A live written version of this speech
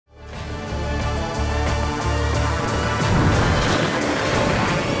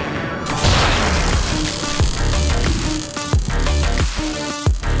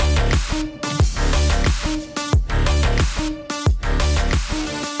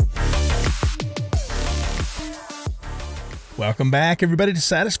Welcome back, everybody, to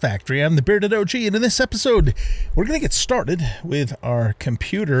Satisfactory. I'm the Bearded OG, and in this episode, we're going to get started with our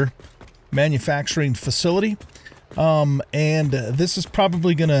computer manufacturing facility. And this is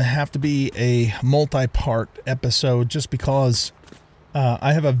probably going to have to be a multi-part episode just because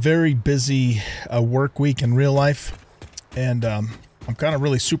I have a very busy work week in real life, and I'm kind of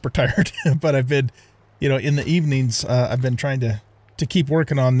really super tired, but I've been, in the evenings, I've been trying to keep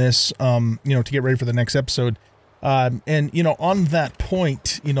working on this, to get ready for the next episode. And, on that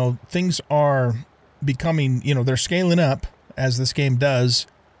point, things are becoming, they're scaling up as this game does.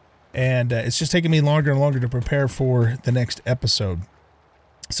 And it's just taking me longer and longer to prepare for the next episode.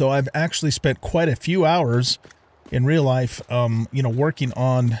 So I've actually spent quite a few hours in real life, working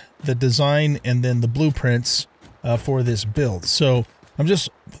on the design and then the blueprints for this build. So I'm just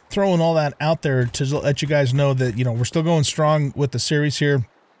throwing all that out there to let you guys know that, we're still going strong with the series here.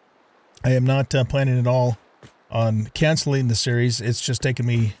 I am not planning at all on canceling the series. It's just taken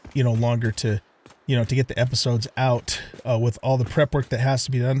me, longer to, to get the episodes out with all the prep work that has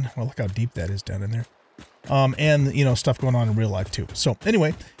to be done. Well, look how deep that is down in there. And, stuff going on in real life too. So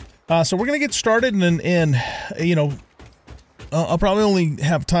anyway, so we're going to get started and I'll probably only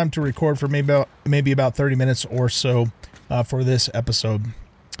have time to record for maybe about 30 minutes or so for this episode.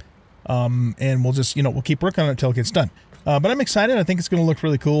 And we'll just, we'll keep working on it until it gets done. But I'm excited. I think it's going to look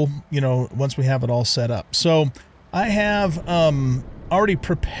really cool, once we have it all set up. So I have already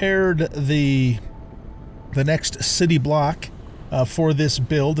prepared the next city block for this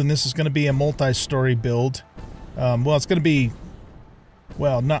build, and this is going to be a multi-story build. Well, it's going to be,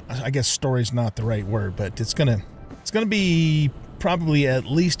 not, I guess story's not the right word, but it's going to be probably at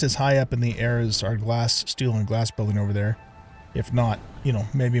least as high up in the air as our steel and glass building over there. If not,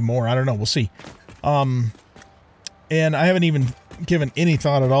 maybe more. I don't know. We'll see. And I haven't even given any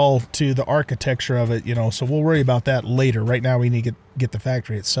thought at all to the architecture of it, so we'll worry about that later. Right now we need to get the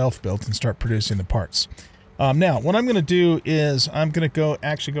factory itself built and start producing the parts. Now, what I'm going to do is I'm going to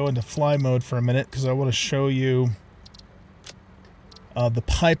actually go into fly mode for a minute because I want to show you the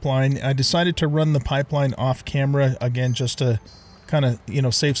pipeline. I decided to run the pipeline off camera again just to kind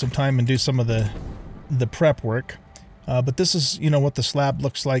of, save some time and do some of the prep work. But this is, what the slab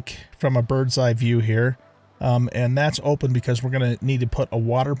looks like from a bird's eye view here. And that's open because we're going to need to put a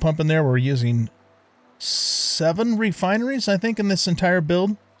water pump in there. We're using 7 refineries, I think, in this entire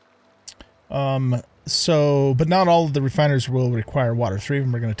build. But not all of the refineries will require water. 3 of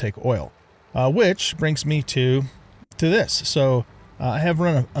them are going to take oil, which brings me to this. So I have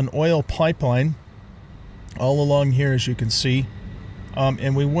run an oil pipeline all along here, as you can see.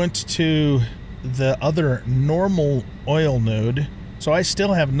 And we went to the other normal oil node. So I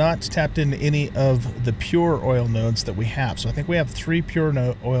still have not tapped into any of the pure oil nodes that we have. So I think we have 3 pure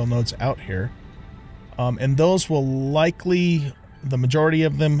oil nodes out here. And those will likely, the majority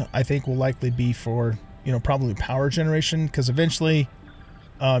of them, I think will likely be for, probably power generation. Because eventually,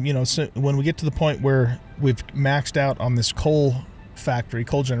 so when we get to the point where we've maxed out on this coal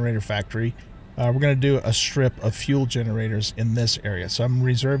generator factory, we're going to do a strip of fuel generators in this area. So I'm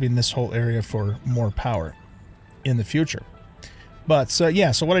reserving this whole area for more power in the future. But, so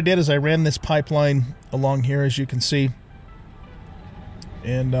what I did is I ran this pipeline along here, as you can see.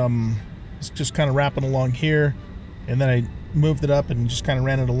 And it's just kind of wrapping along here. And then I moved it up and just kind of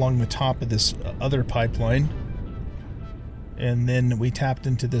ran it along the top of this other pipeline. And then we tapped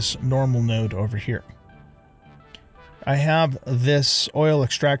into this normal node over here. I have this oil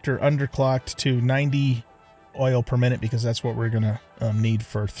extractor underclocked to 90 oil per minute because that's what we're going to need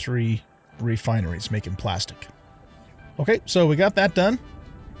for 3 refineries making plastic. Okay, so we got that done,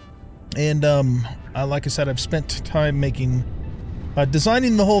 and like I said, I've spent time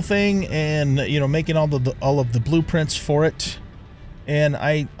designing the whole thing, and making all of the blueprints for it, and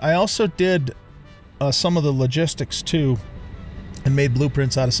I also did some of the logistics too, and made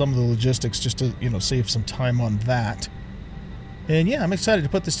blueprints out of some of the logistics just to save some time on that. And yeah, I'm excited to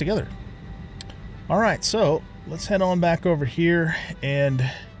put this together. All right, so let's head on back over here, and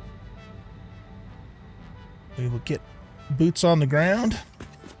we will get boots on the ground,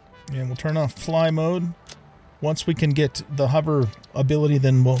 and we'll turn off fly mode. Once we can get the hover ability,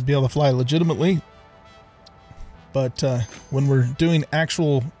 then we'll be able to fly legitimately. But when we're doing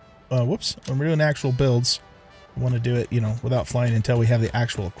actual builds, we want to do it without flying until we have the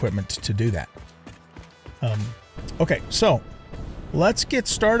actual equipment to do that. Okay, so let's get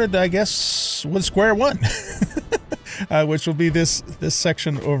started, I guess, with square one. Which will be this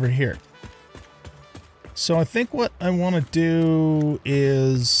section over here. So I think what I want to do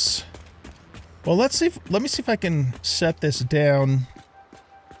is, well, let me see if I can set this down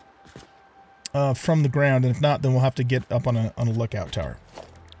from the ground, and if not, then we'll have to get up on a lookout tower.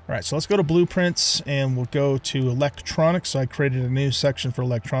 All right, so let's go to blueprints, and we'll go to electronics. So I created a new section for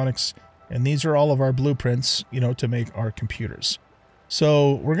electronics, and these are all of our blueprints, you know, to make our computers.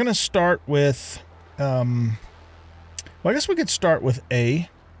 So we're going to start with, well, I guess we could start with A.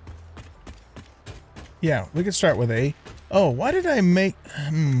 Yeah, we could start with A. Oh, why did I make,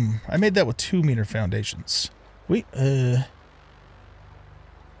 I made that with 2-meter foundations. Can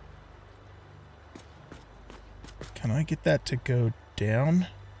I get that to go down?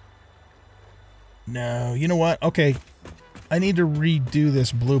 No, you know what? Okay, I need to redo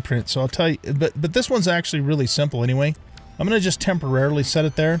this blueprint, so I'll tell you, but this one's actually really simple anyway. I'm going to just temporarily set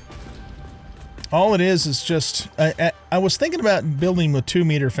it there. All it is just, I was thinking about building with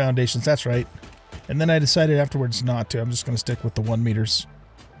 2-meter foundations, that's right. And then I decided afterwards not to. I'm just going to stick with the 1 meters.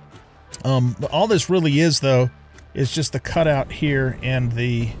 All this really is, though, is just the cutout here and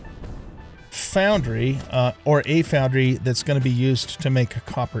the foundry, or a foundry that's going to be used to make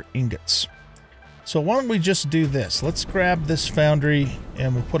copper ingots. So why don't we just do this? Let's grab this foundry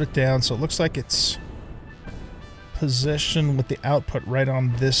and we'll put it down so it looks like it's positioned with the output right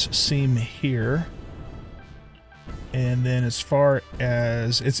on this seam here. And then as far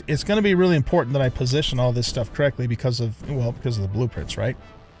as it's going to be really important that I position all this stuff correctly because of, well, because of the blueprints, right?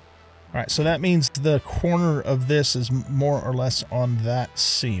 All right, so that means the corner of this is more or less on that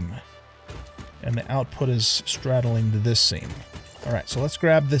seam. And the output is straddling to this seam. All right, so let's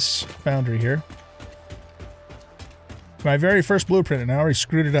grab this foundry here. My very first blueprint, and I already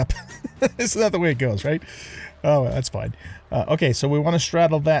screwed it up. Isn't that the way it goes, right? Oh, that's fine. Okay, so we want to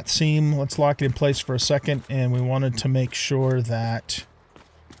straddle that seam. Let's lock it in place for a second, and we wanted to make sure that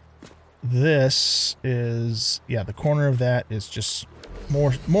this is, yeah, the corner of that is just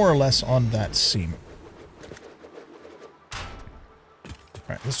more or less on that seam. All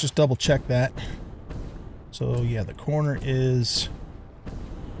right, let's just double check that. So yeah, the corner is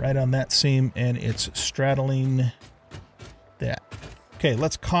right on that seam, and it's straddling that. Okay,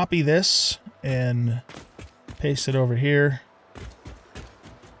 let's copy this and paste it over here.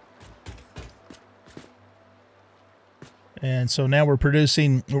 And so now we're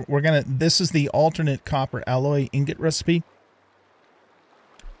producing, this is the alternate copper alloy ingot recipe.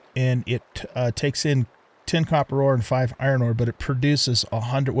 And it takes in 10 copper ore and 5 iron ore, but it produces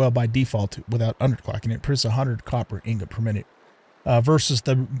 100, well, by default, without underclocking, it produces 100 copper ingot per minute. Versus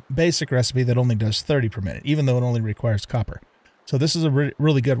the basic recipe that only does 30 per minute, even though it only requires copper. So this is a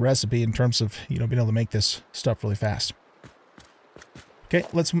really good recipe in terms of, you know, being able to make this stuff really fast. Okay,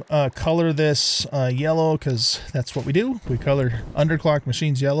 let's color this yellow, because that's what we do. We color underclock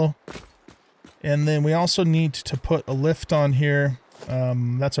machines yellow. And then we also need to put a lift on here.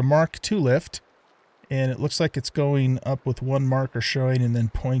 That's a Mark II lift. And it looks like it's going up with one marker showing and then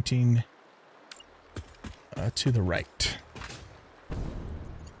pointing to the right.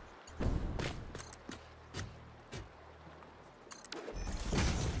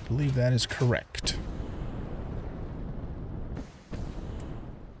 I believe that is correct.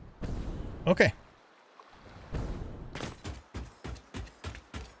 Okay.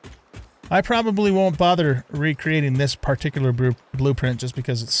 I probably won't bother recreating this particular blueprint just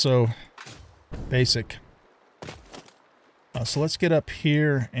because it's so basic. So let's get up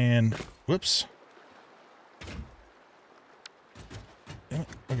here and, whoops.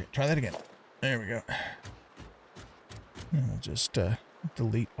 Okay, try that again. There we go. And we'll just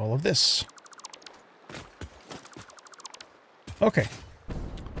delete all of this. Okay.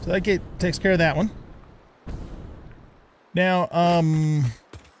 So that takes care of that one. Now,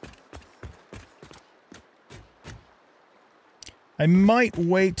 I might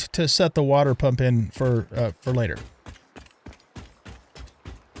wait to set the water pump in for later.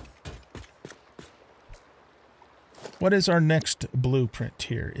 What is our next blueprint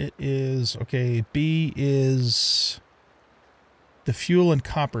here? It is, okay, B is the fuel and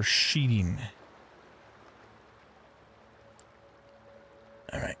copper sheeting.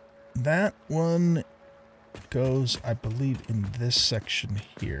 All right, that one goes, I believe, in this section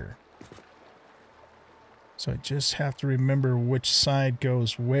here. So I just have to remember which side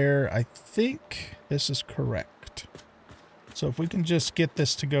goes where. I think this is correct. So if we can just get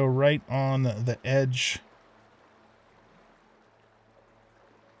this to go right on the edge.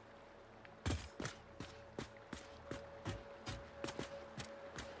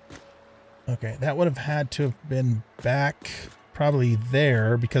 Okay, that would have had to have been back probably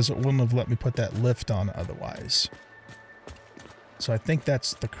there because it wouldn't have let me put that lift on otherwise. So I think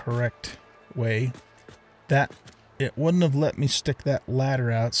that's the correct way. That it wouldn't have let me stick that ladder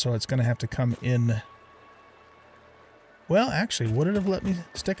out, so it's going to have to come in. Well, actually, would it have let me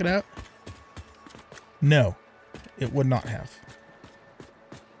stick it out? No, it would not have.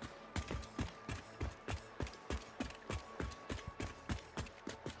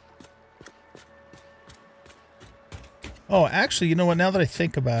 Oh, actually, you know what? Now that I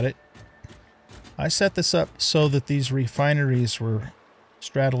think about it, I set this up so that these refineries were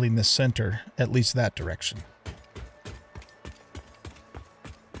straddling the center, at least that direction.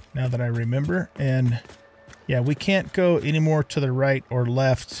 Now that I remember, and yeah, we can't go any more to the right or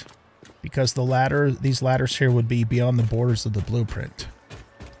left because these ladders here would be beyond the borders of the blueprint.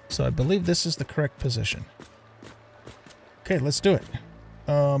 So I believe this is the correct position. Okay, let's do it.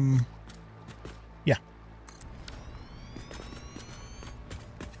 Yeah.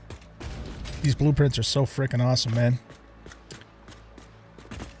 These blueprints are so freaking awesome, man.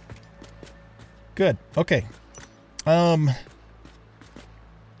 Good. Okay.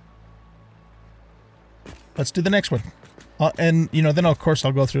 Let's do the next one. And, you know, then of course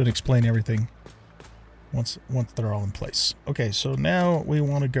I'll go through and explain everything once they're all in place. Okay, so now we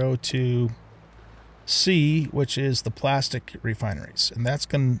want to go to C, which is the plastic refineries. And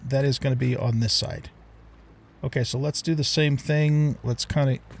that is going to be on this side. Okay, so let's do the same thing. Let's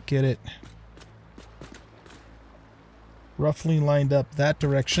kind of get it roughly lined up that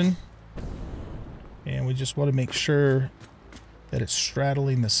direction. And we just want to make sure that it's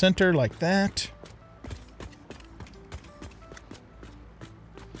straddling the center like that.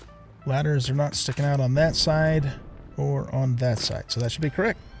 Ladders are not sticking out on that side or on that side. So that should be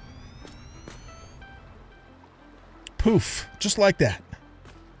correct. Poof. Just like that.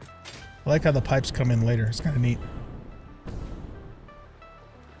 I like how the pipes come in later. It's kind of neat.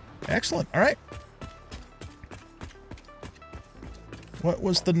 Excellent. All right. What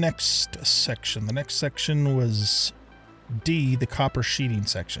was the next section? The next section was D, the copper sheeting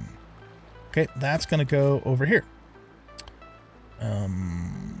section. Okay, that's going to go over here.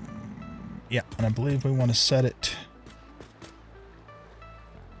 Yeah, and I believe we want to set it.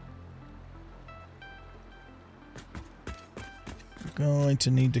 We're going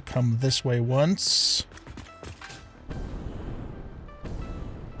to need to come this way once.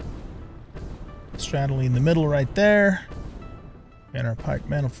 Straddling in the middle right there. And our pipe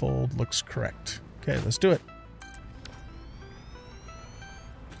manifold looks correct. Okay, let's do it.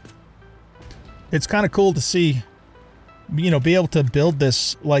 It's kind of cool to see, you know, be able to build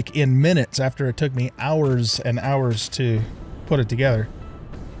this like in minutes after it took me hours and hours to put it together.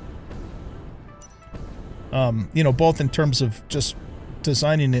 You know, both in terms of just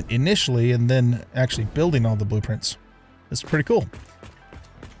designing it initially and then actually building all the blueprints. It's pretty cool.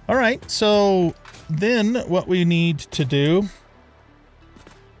 All right, so then what we need to do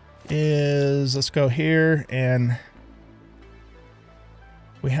is let's go here, and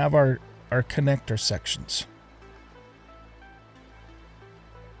we have our connector sections.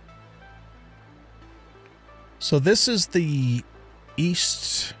 So this is the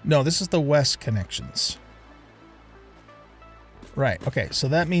east, no, this is the west connections. Right, okay, so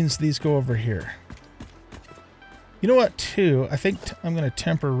that means these go over here. You know what, too? I think I'm going to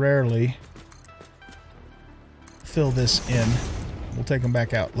temporarily fill this in. We'll take them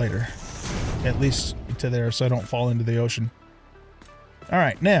back out later. At least to there so I don't fall into the ocean.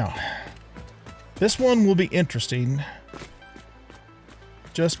 Alright, now, this one will be interesting.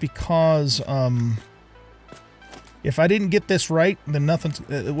 Just because, if I didn't get this right, then nothing's...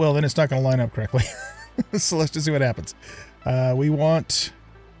 well, then it's not going to line up correctly. So let's just see what happens. We want...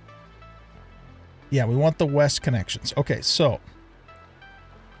 yeah, we want the west connections. Okay, so...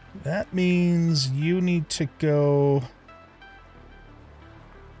 that means you need to go...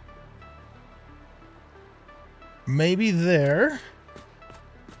 maybe there.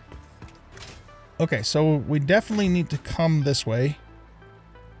 Okay, so we definitely need to come this way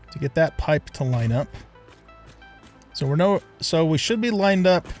to get that pipe to line up. So we should be lined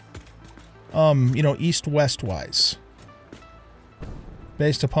up, you know, east-west wise,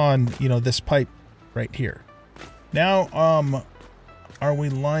 based upon, you know, this pipe right here. Now, are we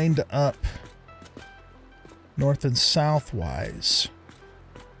lined up north and south wise?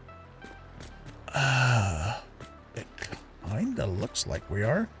 It kinda looks like we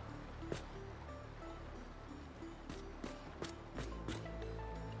are.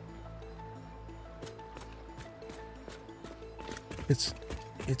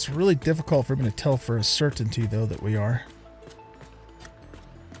 It's really difficult for me to tell for a certainty, though, that we are.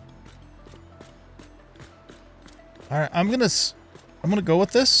 All right, I'm gonna go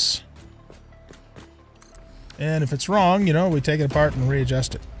with this, and if it's wrong, you know, we take it apart and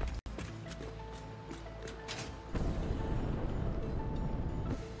readjust it.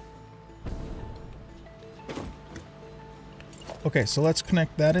 Okay, so let's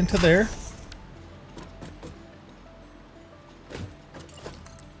connect that into there.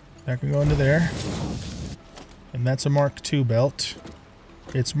 That can go into there. And that's a Mark II belt.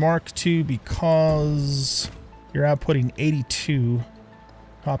 It's Mark II because you're outputting 82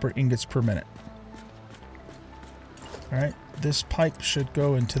 copper ingots per minute. Alright, this pipe should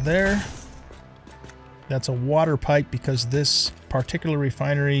go into there. That's a water pipe because this particular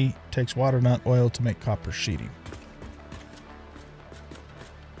refinery takes water, not oil, to make copper sheeting.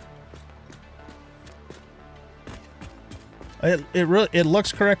 It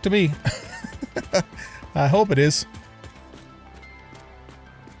looks correct to me. I hope it is.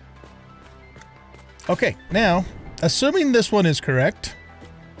 Okay, now, assuming this one is correct,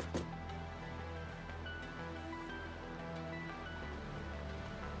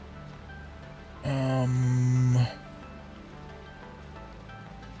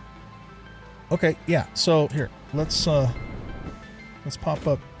 okay, yeah, so here, let's pop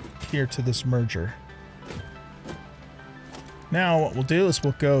up here to this merger. Now what we'll do is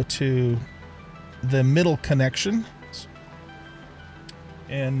we'll go to the middle connection,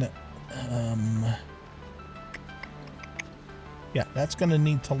 and yeah, that's going to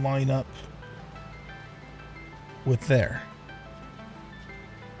need to line up with there.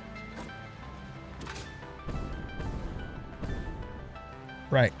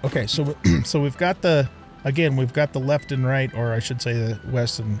 Right. Okay. So so we've got the, again, we've got the left and right, or I should say the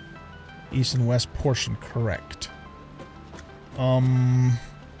west and east and west portion correct. I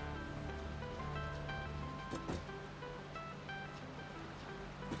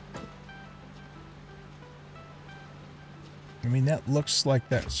mean, that looks like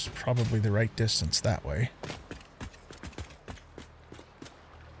that's probably the right distance that way.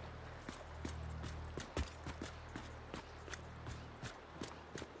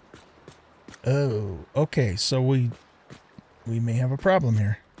 Oh, okay, so we may have a problem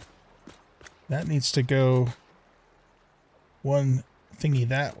here. That needs to go one thingy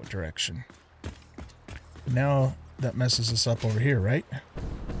that direction. Now that messes us up over here, right?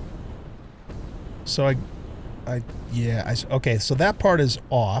 So okay, so that part is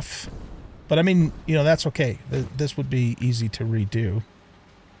off. But I mean, you know, that's okay. This would be easy to redo.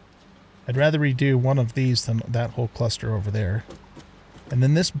 I'd rather redo one of these than that whole cluster over there. And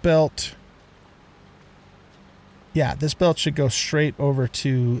then this belt... yeah, this belt should go straight over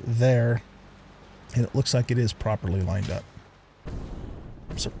to there. And it looks like it is properly lined up.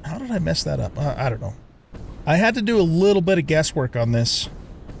 So how did I mess that up? I don't know. I had to do a little bit of guesswork on this,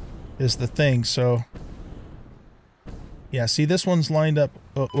 is the thing, so... yeah, see, this one's lined up...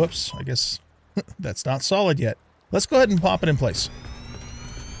 oh, whoops, I guess that's not solid yet. Let's go ahead and pop it in place.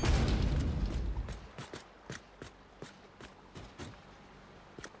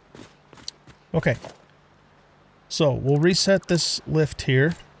 Okay. So, we'll reset this lift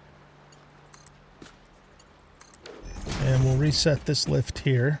here. And we'll reset this lift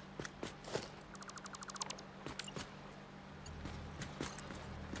here.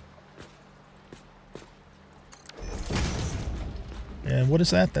 And what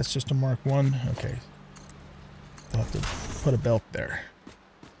is that? That's just a Mark 1. Okay. We'll have to put a belt there.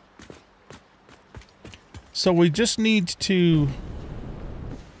 So we just need to...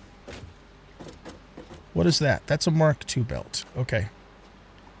 what is that? That's a Mark II belt. Okay.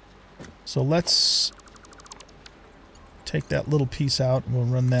 So let's take that little piece out and we'll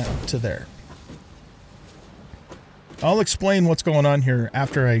run that to there. I'll explain what's going on here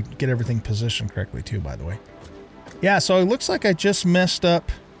after I get everything positioned correctly too, by the way. Yeah, so it looks like I just messed up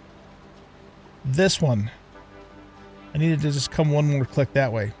this one. I needed to just come one more click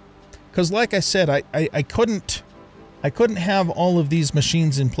that way. Because like I said, I couldn't have all of these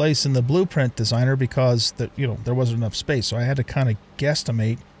machines in place in the blueprint designer because there wasn't enough space. So I had to kind of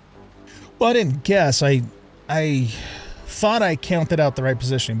guesstimate. Well, I didn't guess. I thought I counted out the right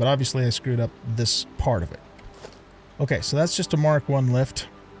positioning, but obviously I screwed up this part of it. Okay, so that's just a Mark 1 lift.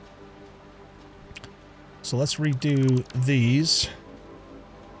 So let's redo these.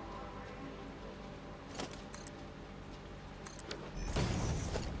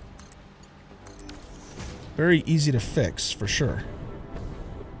 Very easy to fix, for sure.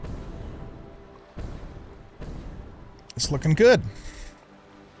 It's looking good.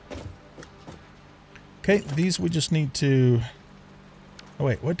 Okay, these we just need to... oh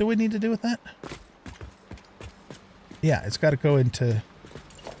wait, what do we need to do with that? Yeah, it's got to go into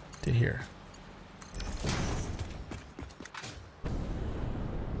here.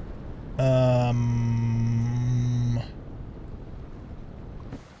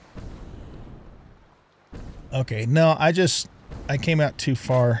 Okay, no, I came out too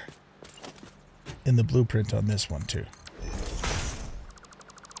far in the blueprint on this one too.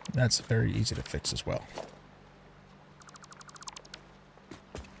 That's very easy to fix as well.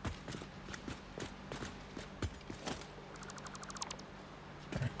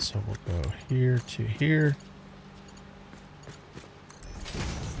 here to here.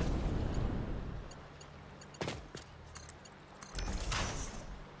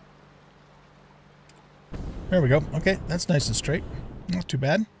 There we go. Okay, that's nice and straight. Not too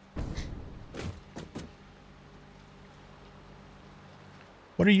bad.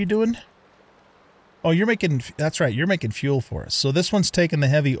 What are you doing? Oh, you're making... That's right, you're making fuel for us. So this one's taking the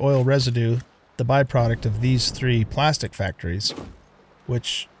heavy oil residue, the byproduct of these 3 plastic factories,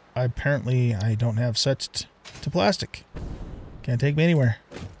 which I don't have set to plastic. Can't take me anywhere.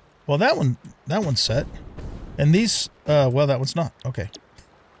 Well, that one's set. And these... well, that one's not. Okay.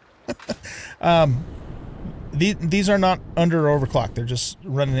 These are not under or overclocked. They're just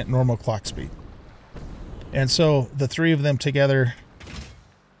running at normal clock speed. And so the 3 of them together,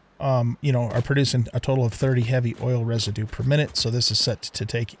 you know, are producing a total of 30 heavy oil residue per minute. So this is set to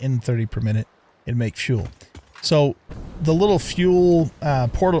take in 30 per minute and make fuel. So the little fuel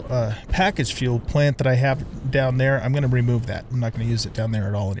package fuel plant that I have down there, I'm going to remove that. I'm not going to use it down there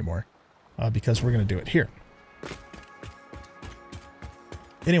at all anymore because we're going to do it here.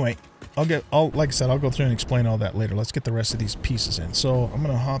 Anyway. Like I said, I'll go through and explain all that later. Let's get the rest of these pieces in. So I'm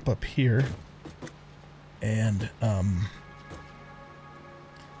going to hop up here and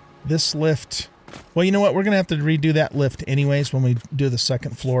this lift. Well, you know what? We're going to have to redo that lift anyways when we do the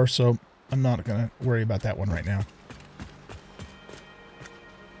second floor. So I'm not going to worry about that one right now.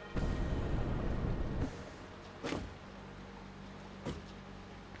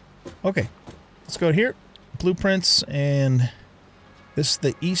 Okay, let's go here. Blueprints and... This is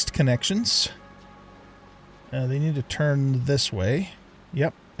the east connections. They need to turn this way.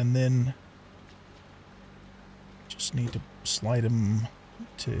 Yep, and then just need to slide them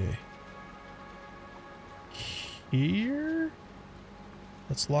to here.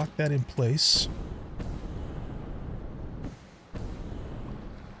 Let's lock that in place.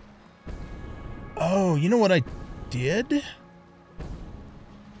 Oh, you know what I did?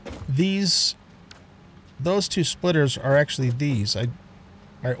 Those 2 splitters are actually these. I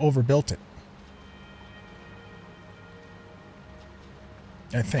overbuilt it.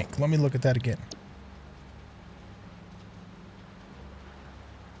 I think. Let me look at that again.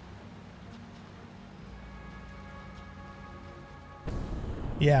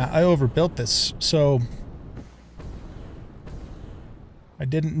 Yeah, I overbuilt this, so I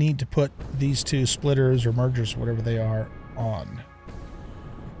didn't need to put these 2 splitters or mergers, whatever they are, on.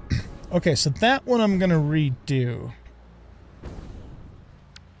 Okay, so that one I'm going to redo.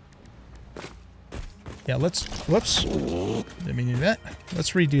 Yeah, whoops. Didn't mean to do that.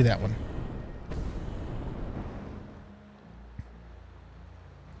 Let's redo that one.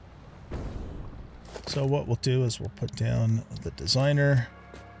 So what we'll do is we'll put down the designer.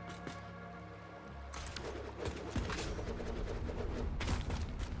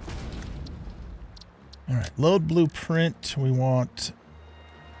 All right, load blueprint. We want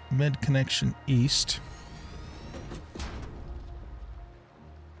mid connection east.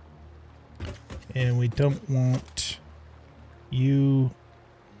 And we don't want you...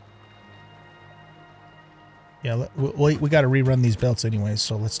 Yeah, we got to rerun these belts anyway,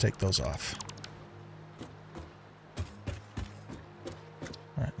 so let's take those off.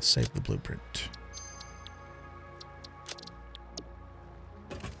 All right, let's save the blueprint.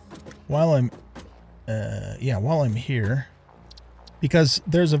 While I'm here, because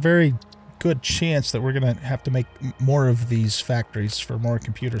there's a very good chance that we're going to have to make more of these factories for more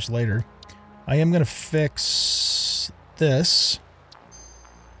computers later. I am going to fix this.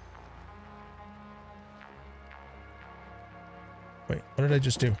 Wait, what did I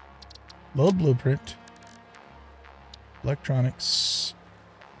just do? Load blueprint. Electronics.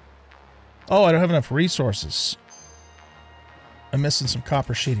 Oh, I don't have enough resources. I'm missing some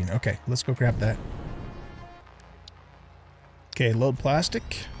copper sheeting. Okay, let's go grab that. Okay, load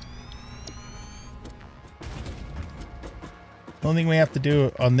plastic. The only thing we have to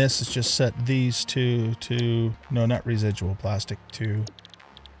do on this is just set these two to... No, not residual plastic, to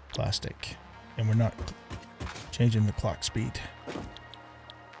plastic. And we're not changing the clock speed.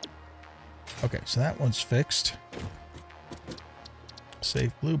 Okay, so that one's fixed.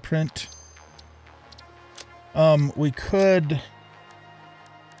 Save blueprint. We could...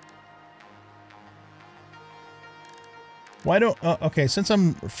 Why don't... okay, since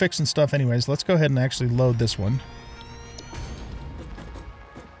I'm fixing stuff anyways, let's go ahead and actually load this one.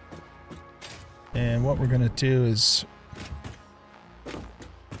 And what we're going to do is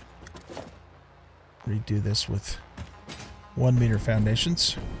redo this with 1 meter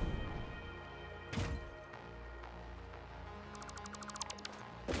foundations.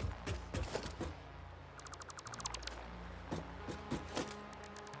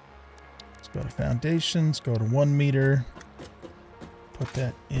 Let's foundations, go to 1 meter. Put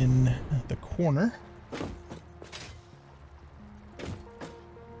that in the corner.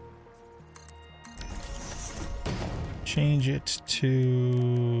 Change it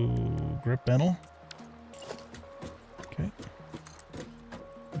to grip panel. Okay.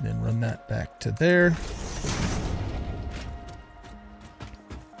 And then run that back to there.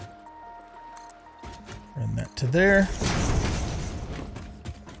 Run that to there.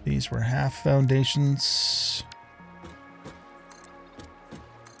 These were half foundations.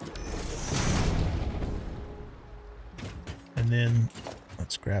 And then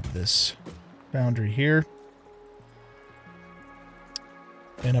let's grab this boundary here.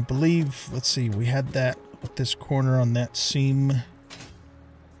 And I believe, let's see, we had that with this corner on that seam.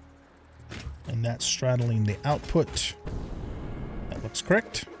 And that's straddling the output. That looks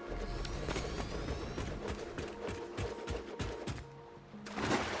correct.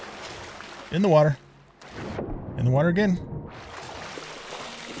 In the water. In the water again.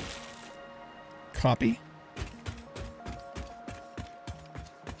 Copy.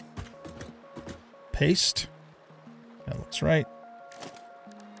 Paste. That looks right.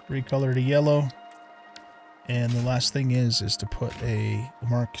 Recolor to yellow. And the last thing is to put a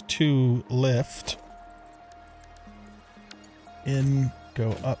Mark II lift in,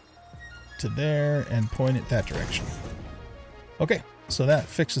 go up to there, and point it that direction. Okay, so that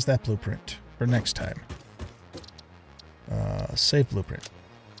fixes that blueprint for next time. Save blueprint.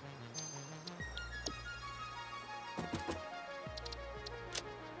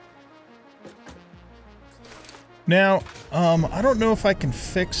 Now, I don't know if I can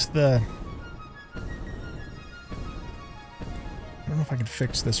fix the... I don't know if I can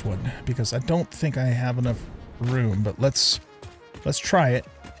fix this one, because I don't think I have enough room, but let's try it.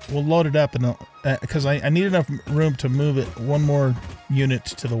 We'll load it up, and because I need enough room to move it one more unit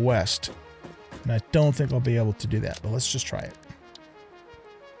to the west, and I don't think I'll be able to do that, but let's just try it.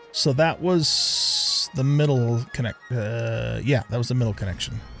 So that was the middle connect... yeah, that was the middle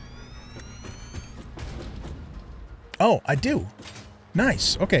connection. Oh, I do.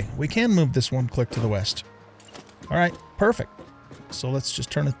 Nice. Okay, we can move this one click to the west. All right, perfect. So let's just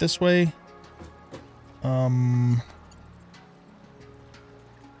turn it this way. All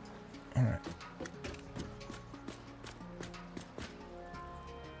right.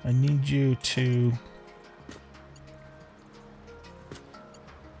 I need you to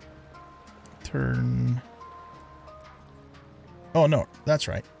turn... Oh, no, that's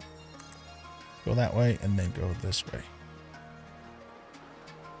right. Go that way and then go this way.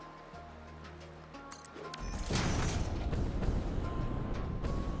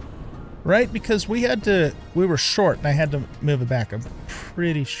 Right, because we were short and I had to move it back. I'm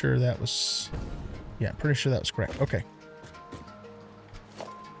pretty sure that was, yeah, pretty sure that was correct. Okay.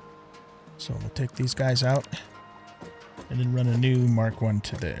 So we'll take these guys out and then run a new Mark I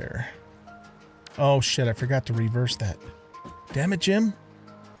to there. Oh shit, I forgot to reverse that. Damn it, Jim.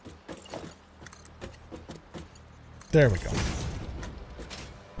 There we go.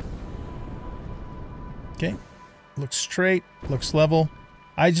 Okay. Looks straight, looks level.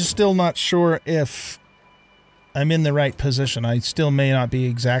 I'm just still not sure if I'm in the right position. I still may not be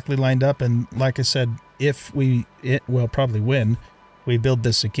exactly lined up. And like I said, if we'll probably win, we build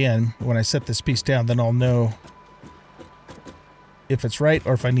this again. When I set this piece down, then I'll know if it's right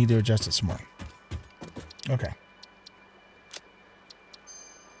or if I need to adjust it some more. Okay.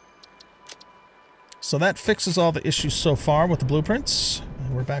 So that fixes all the issues so far with the blueprints.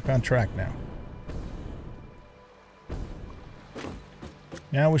 We're back on track now.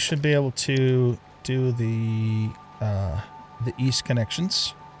 Now we should be able to do the east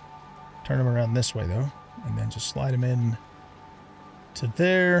connections. Turn them around this way though, and then just slide them in to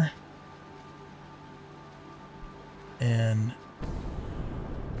there. And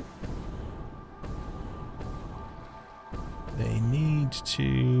they need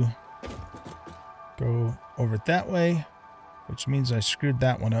to go over that way, which means I screwed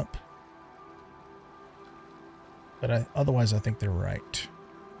that one up. But otherwise I think they're right.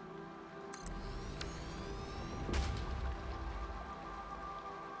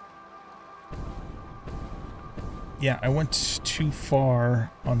 Yeah, I went too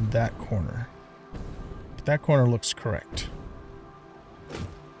far on that corner. But that corner looks correct.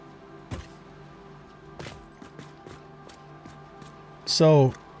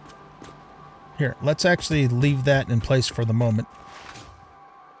 So, here, let's actually leave that in place for the moment.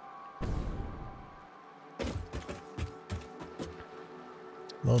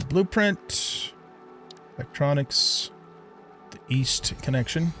 Load blueprint, electronics, the east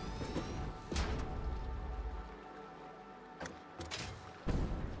connection.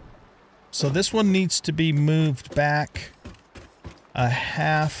 So this one needs to be moved back a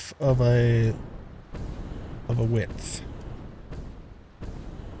half of a width.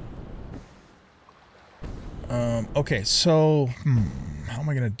 Okay, so how am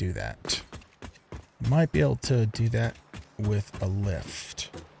I gonna do that? I might be able to do that with a lift.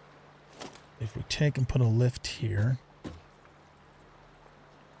 If we take and put a lift here.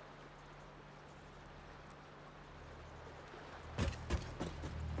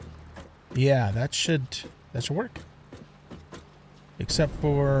 Yeah, that should work. Except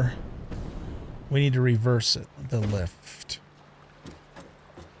for we need to reverse it, the lift.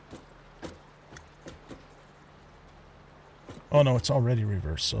 Oh no, it's already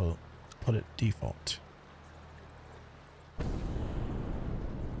reversed, so put it default.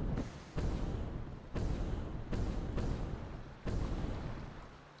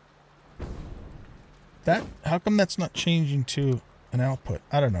 How come that's not changing to an output?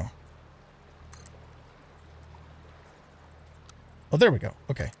 I don't know. Oh, there we go.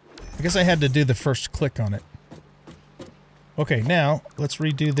 Okay. I guess I had to do the first click on it. Okay, now let's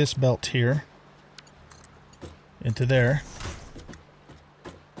redo this belt here. Into there.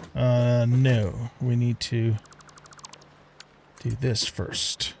 No. We need to do this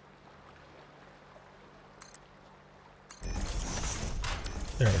first.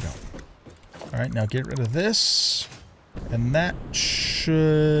 There we go. Alright, now get rid of this. And that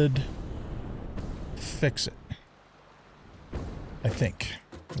should fix it. I think.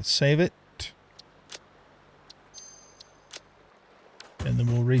 Let's save it. And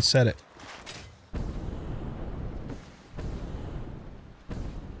then we'll reset it.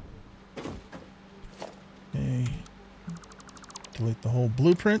 Okay. Delete the whole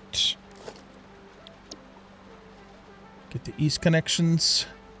blueprint. Get the east connections.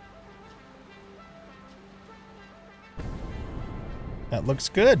 That looks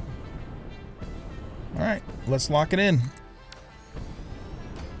good. All right, let's lock it in.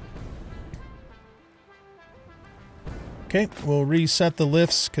 Okay, we'll reset the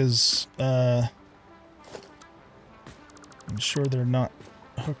lifts because I'm sure they're not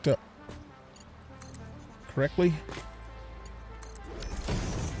hooked up correctly.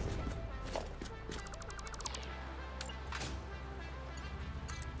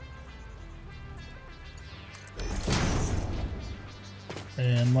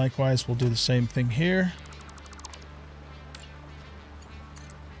 And likewise, we'll do the same thing here.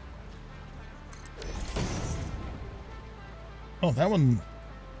 Oh, that one...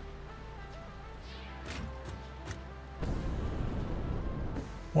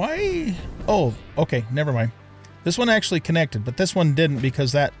 Why? Oh, okay, never mind. This one actually connected, but this one didn't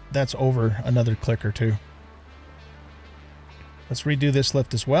because that's over another click or two. Let's redo this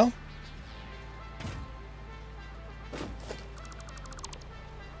lift as well.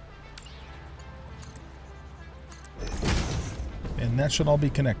 And that should all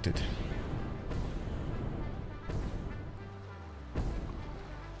be connected.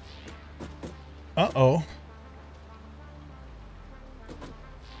 Uh-oh.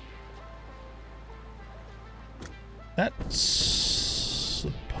 That's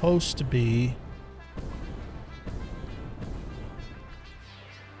supposed to be...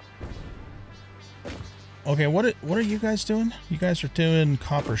 Okay, what are you guys doing? You guys are doing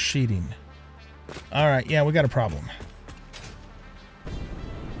copper sheeting. Alright, yeah, we got a problem.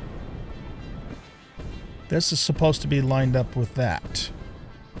 This is supposed to be lined up with that.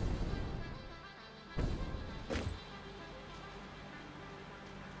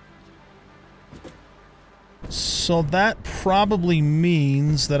 So that probably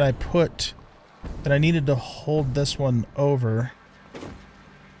means that I needed to hold this one over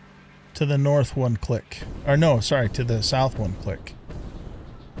to the north one click. Or no, sorry, to the south one click.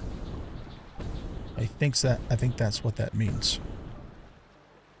 I think that's what that means.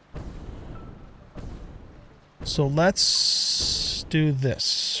 So let's do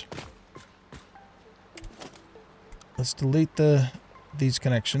this. Let's delete these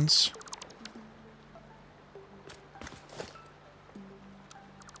connections.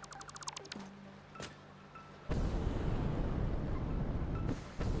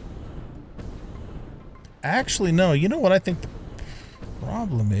 Actually, no. You know what I think the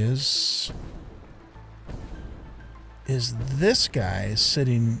problem is? Is this guy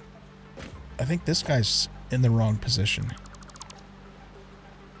sitting... I think this guy's in the wrong position.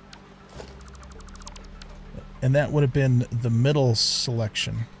 And that would have been the middle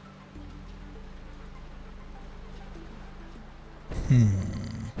selection.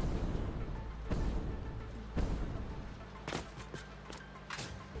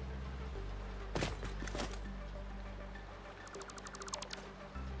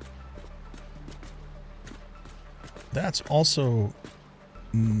 that's also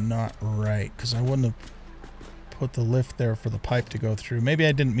not right, because I wouldn't have put the lift there for the pipe to go through. Maybe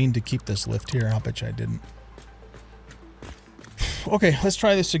I didn't mean to keep this lift here. I'll bet you I didn't. Okay, let's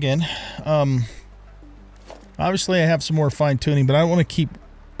try this again. Obviously I have some more fine-tuning, but I don't want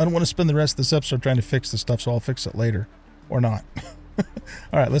to spend the rest of this episode trying to fix this stuff, so I'll fix it later. Or not.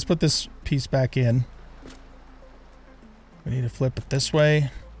 Alright, let's put this piece back in. We need to flip it this way.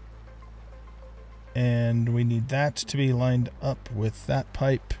 And we need that to be lined up with that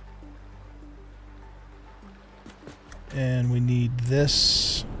pipe. And we need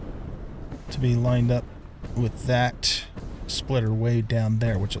this to be lined up with that splitter way down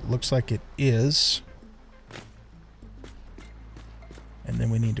there, which it looks like it is. And then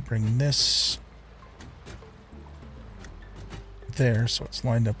we need to bring this there so it's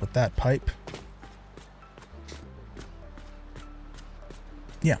lined up with that pipe.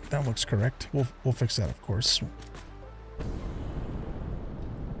 Yeah, that looks correct. We'll fix that, of course.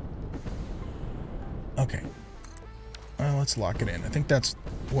 Okay. Well, let's lock it in. I think that's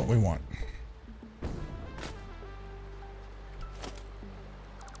what we want.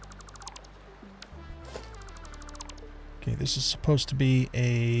 Okay, this is supposed to be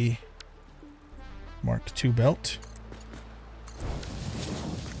a Mark II belt.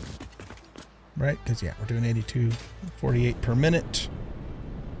 Right? Because, yeah, we're doing 82.48 per minute.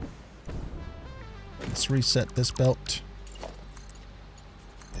 Let's reset this belt.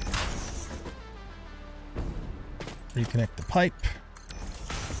 Reconnect the pipe.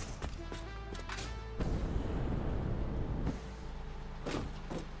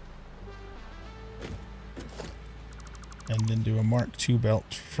 And then do a Mark II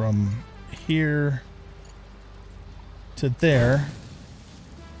belt from here to there.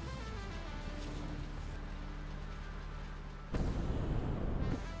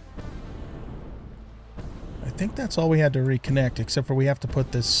 I think that's all we had to reconnect, except for we have to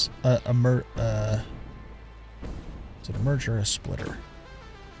put this is it a merger or a splitter?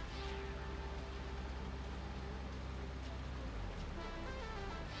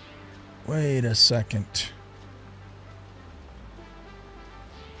 Wait a second.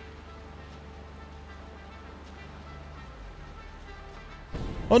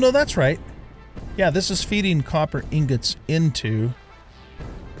 Oh, no, that's right. Yeah, this is feeding copper ingots into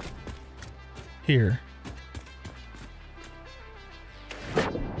here.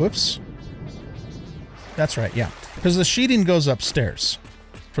 Whoops. That's right, yeah. Because the sheeting goes upstairs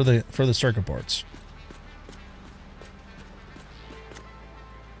for the circuit boards.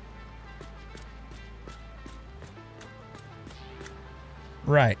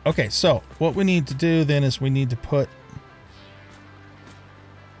 Right. Okay, so what we need to do then is we need to put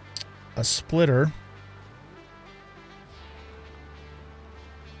a splitter.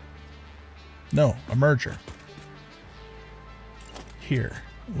 No, a merger. Here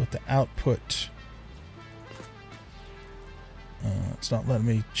with the output. It's not letting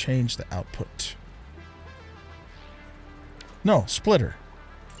me change the output. No, splitter.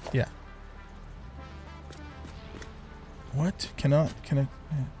 Yeah. What? Can I...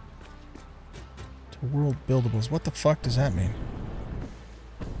 To world buildables. What the fuck does that mean?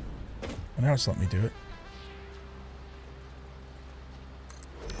 Well, now it's letting me do it.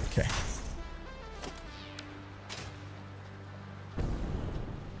 Okay.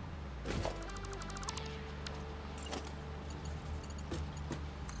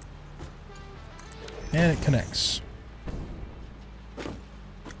 And it connects.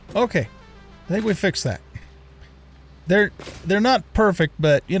 Okay. I think we fixed that. They're not perfect,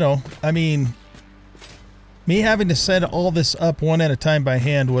 but, you know, I mean, me having to set all this up one at a time by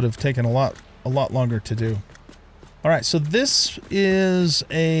hand would have taken a lot longer to do. All right, so this is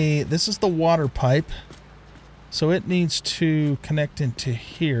the water pipe. So it needs to connect into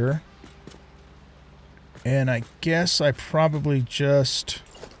here. And I guess I probably just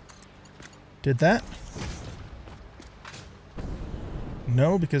did that.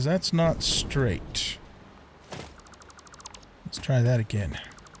 No, because that's not straight. Let's try that again.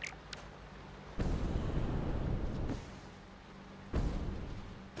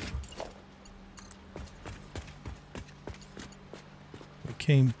 We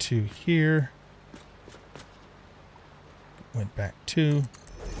came to here. Went back to.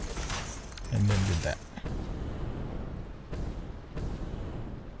 And then did that.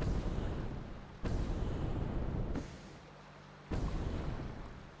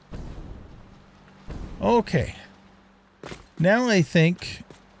 Okay. Now I think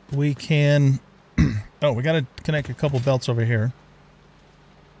we can... oh, we got to connect a couple belts over here.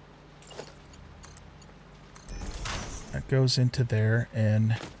 That goes into there,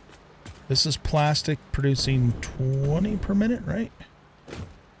 and This is plastic producing 20 per minute, right?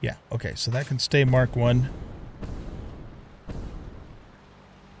 Yeah, okay, so that can stay Mark 1.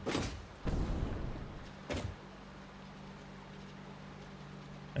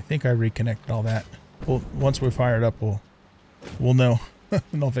 I think I reconnected all that. Well, once we fire it up, we'll know.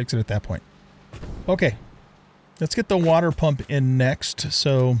 And I'll fix it at that point. Okay, let's get the water pump in next.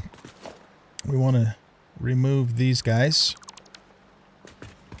 So we want to remove these guys.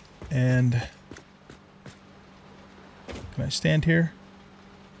 And can I stand here?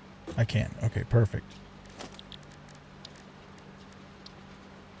 I can. Okay, perfect.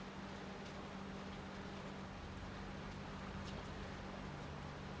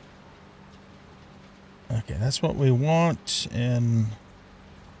 Okay, that's what we want, and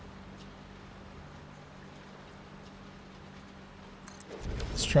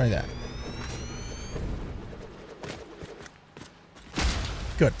let's try that.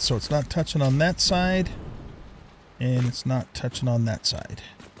 Good, so it's not touching on that side, and it's not touching on that side.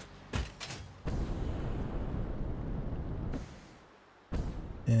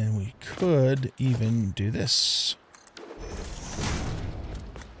 And we could even do this.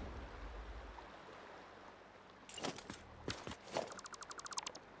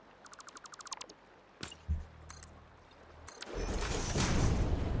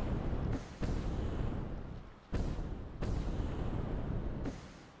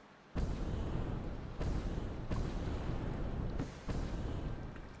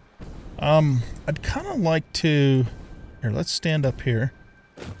 I'd kind of like to... Here, let's stand up here.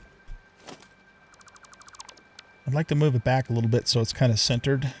 I'd like to move it back a little bit so it's kind of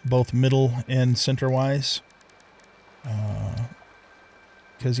centered, both middle and center-wise.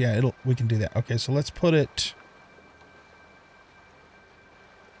 Because, yeah, we can do that. Okay, so let's put it...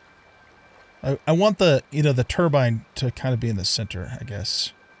 I want the, the turbine to kind of be in the center, I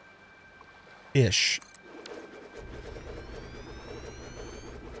guess. Ish.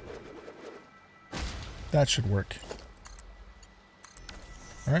 That should work.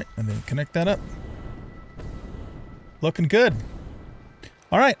 All right, and then connect that up. Looking good.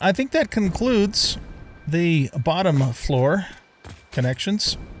 All right, I think that concludes the bottom floor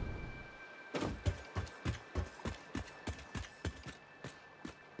connections.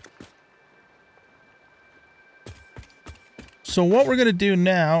 So what we're going to do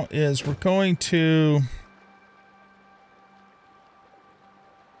now is we're going to...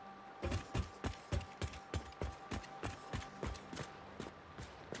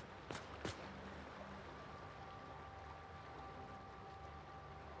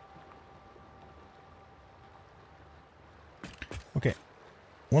 Okay,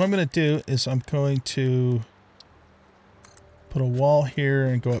 what I'm going to do is I'm going to put a wall here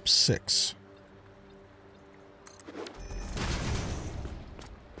and go up 6.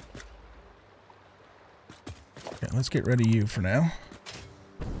 Okay, let's get rid of you for now.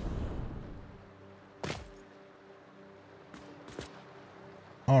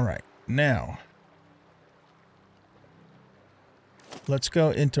 All right, now let's go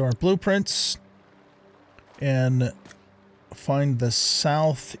into our blueprints and find the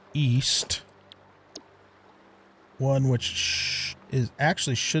southeast one, which is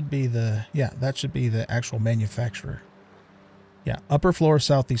actually should be the, yeah, that should be the actual manufacturer. Yeah, upper floor,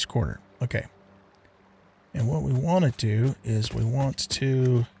 southeast corner. Okay. And what we want to do is we want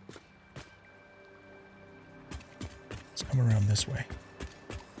to, let's come around this way.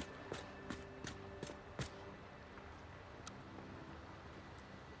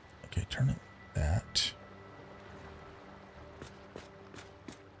 Okay, turn it that.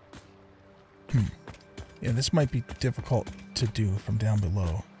 Yeah, this might be difficult to do from down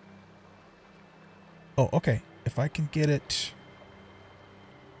below. Oh, okay. If I can get it...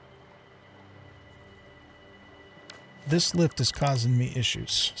 This lift is causing me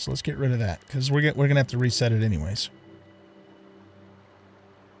issues, so let's get rid of that, because we're going to have to reset it anyways.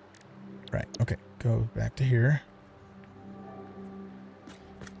 Right, okay. Go back to here.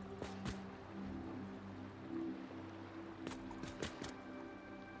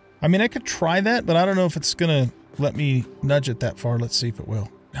 I mean, I could try that, but I don't know if it's going to let me nudge it that far. Let's see if it will.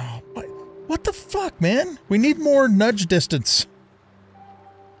 No, what the fuck, man? We need more nudge distance.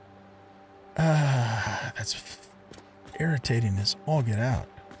 That's irritating as all get out.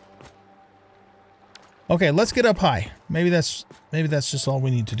 Okay, let's get up high. Maybe that's just all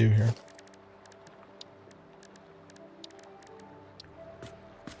we need to do here.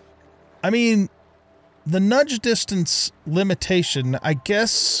 I mean... The nudge distance limitation, I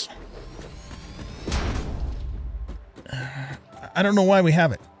guess... I don't know why we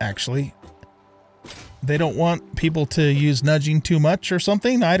have it, actually. They don't want people to use nudging too much or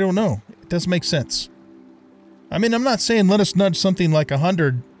something? I don't know. doesn't make sense. I mean, I'm not saying let us nudge something like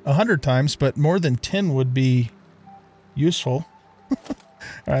 100 times, but more than 10 would be useful. All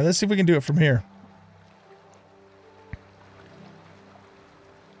right, let's see if we can do it from here.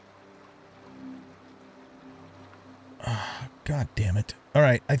 Oh, God damn it. All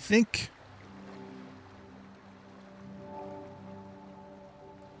right, I think...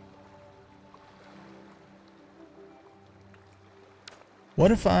 What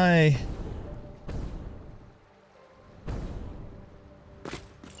if I...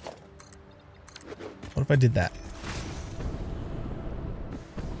 What if I did that?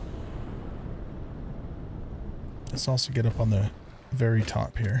 Let's also get up on the very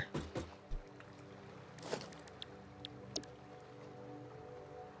top here.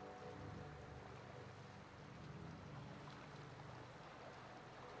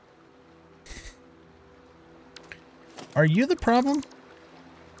 Are you the problem?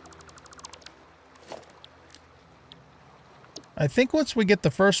 I think once we get the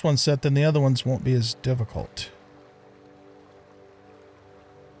first one set, then the other ones won't be as difficult.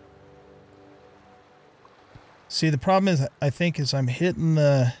 See, the problem is, I think, is I'm hitting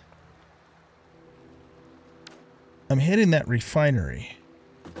that refinery.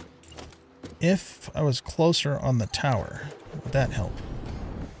 If I was closer on the tower, would that help?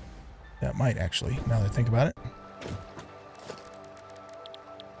 That might actually, now that I think about it.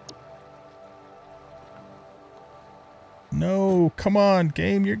 No, come on,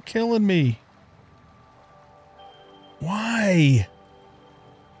 game, you're killing me. Why?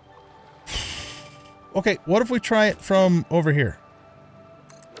 Okay, what if we try it from over here?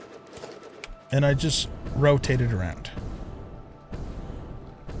 And I just rotate it around.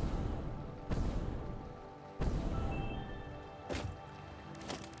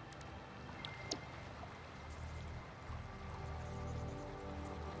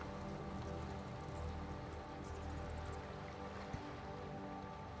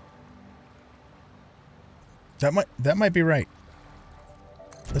 That might be right.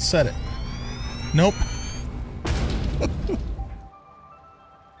 Let's set it. Nope.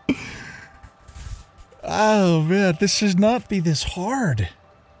 Oh man, this should not be this hard.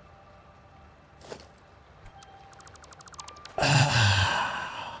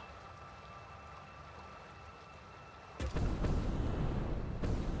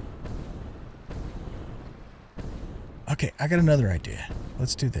 Okay, I got another idea.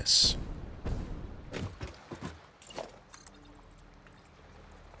 Let's do this.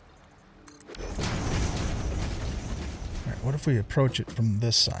 What if we approach it from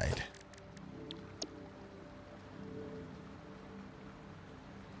this side?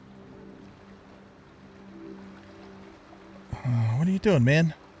 What are you doing,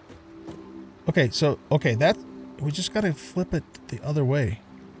 man? Okay, so, okay, that... We just gotta flip it the other way.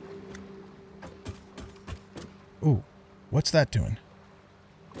 Ooh, what's that doing?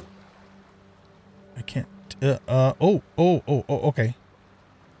 I can't... okay.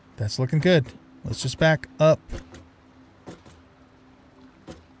 That's looking good. Let's just back up.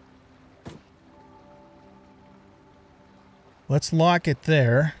 Let's lock it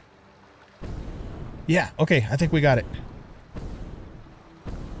there. Yeah, okay, I think we got it.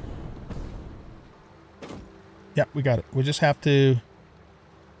 Yeah, we got it. We just have to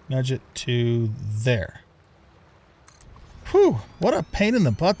nudge it to there. Whew, what a pain in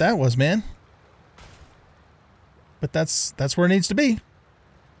the butt that was, man. But that's where it needs to be.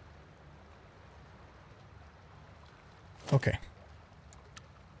 Okay.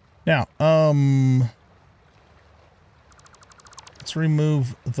 Now, let's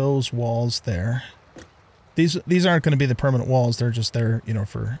remove those walls there. These aren't going to be the permanent walls. They're just there, you know,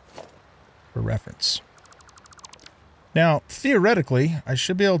 for reference. Now, theoretically, I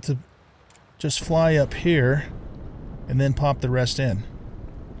should be able to just fly up here and then pop the rest in.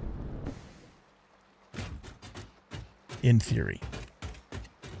 In theory.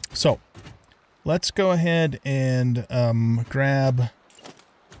 So, let's go ahead and grab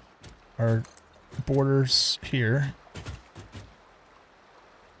our borders here.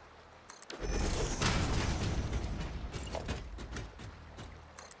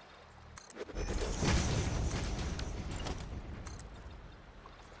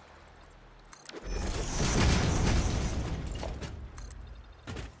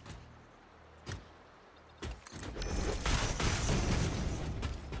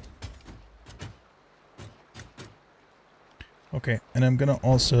 Okay, and I'm gonna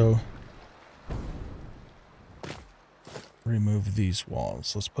also remove these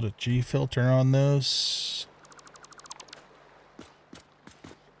walls. Let's put a G filter on those.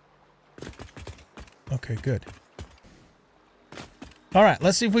 Okay, good. All right,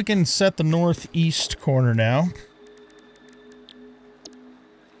 let's see if we can set the northeast corner now.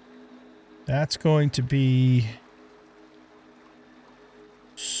 That's going to be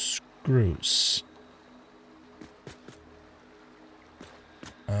screws.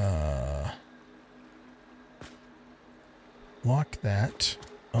 Lock that.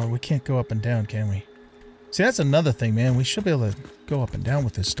 Oh, we can't go up and down, can we? See, that's another thing, man. We should be able to go up and down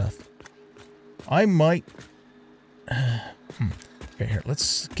with this stuff. I might... Okay, here.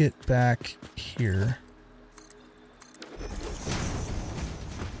 Let's get back here.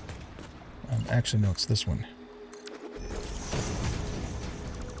 Actually, no, it's this one.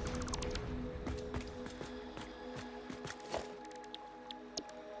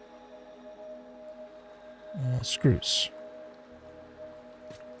 Screws.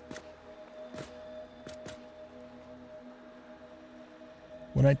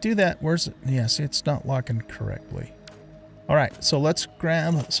 When I do that, where's it? Yeah, see, it's not locking correctly. All right, so let's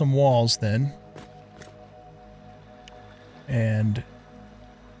grab some walls then. And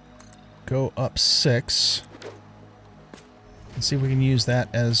go up 6. And see if we can use that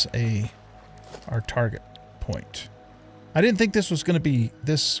as our target point. I didn't think this was going to be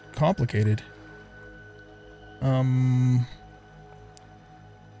this complicated.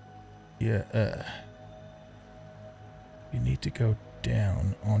 Yeah, you need to go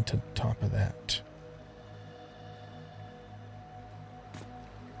down onto the top of that.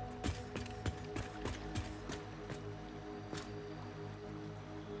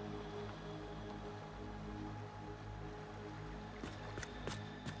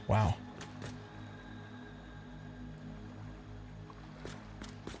 Wow.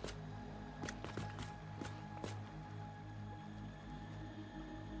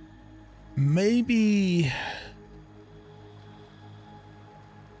 Maybe...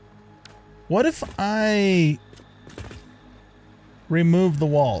 What if I remove the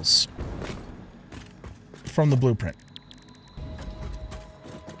walls from the blueprint?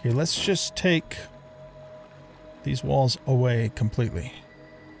 Okay, let's just take these walls away completely.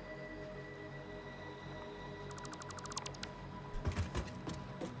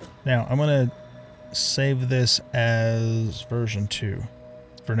 Now, I'm going to save this as version 2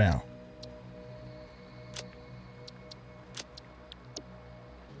 for now.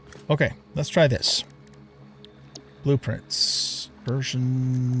 Okay, let's try this. Blueprints.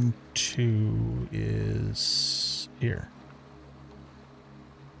 Version 2 is here.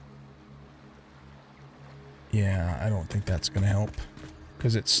 Yeah, I don't think that's going to help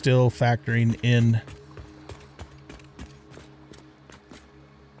because it's still factoring in.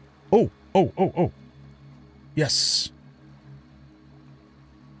 Oh. Yes.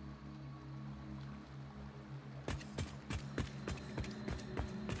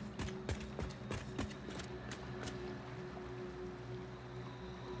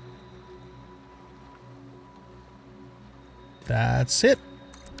 That's it.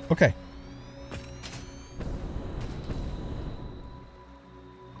 Okay.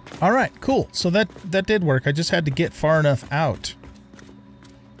 All right, cool. So that did work. I just had to get far enough out.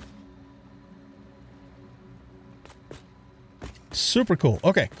 Super cool.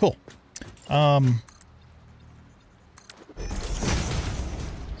 Okay, cool. So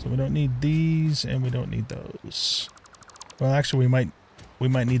we don't need these and we don't need those. Well, actually we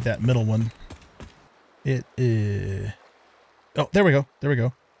might need that middle one. It is... Oh, there we go. There we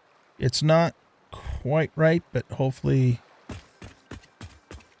go. It's not quite right, but hopefully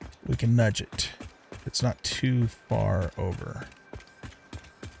we can nudge it. It's not too far over.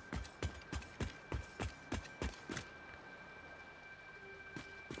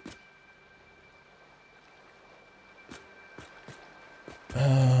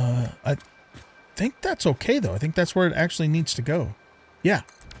 I think that's okay, though. I think that's where it actually needs to go. Yeah.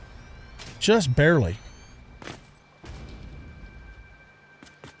 Just barely.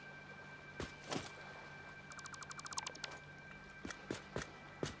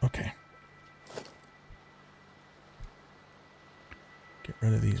 Okay. Get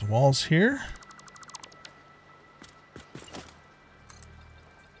rid of these walls here.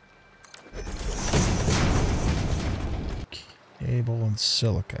 Cable and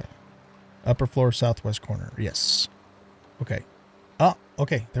silica. Upper floor, southwest corner. Yes. Okay. Ah,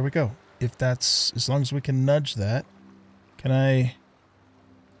 okay. There we go. If that's... As long as we can nudge that. Can I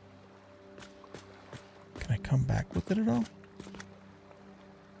come back with it at all?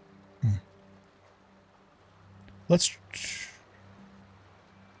 Let's...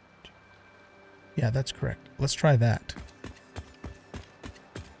 Yeah, that's correct. Let's try that.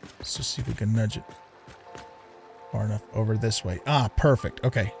 Let's just see if we can nudge it far enough over this way. Ah, perfect.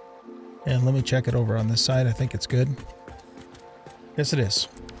 Okay. And let me check it over on this side. I think it's good. Yes, it is.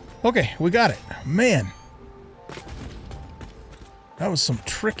 Okay, we got it. Man. That was some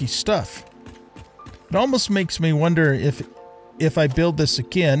tricky stuff. It almost makes me wonder if I build this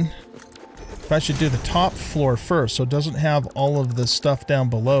again, if I should do the top floor first so it doesn't have all of the stuff down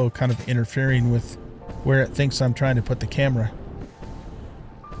below kind of interfering with where it thinks I'm trying to put the camera.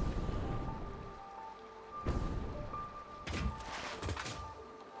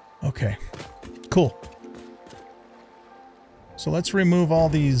 Okay, cool. So let's remove all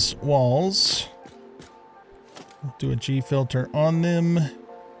these walls. We'll do a G filter on them.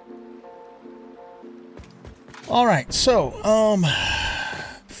 All right, so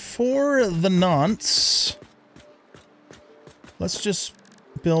for the nonce, let's just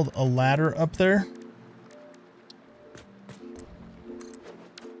build a ladder up there.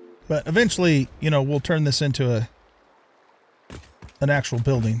 But eventually, you know, we'll turn this into an actual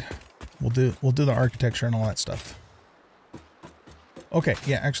building. We'll do the architecture and all that stuff. Okay,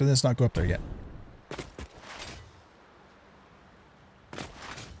 yeah, actually let's not go up there yet.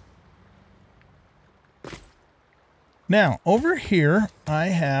 Now, over here I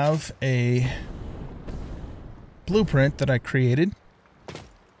have a blueprint that I created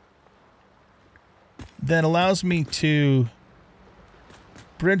that allows me to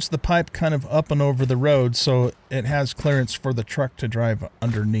bridge the pipe kind of up and over the road so it has clearance for the truck to drive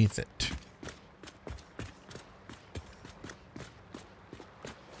underneath it.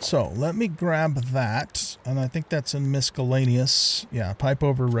 So let me grab that, and I think that's in miscellaneous. Yeah, pipe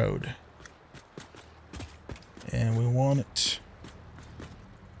over road. And we want it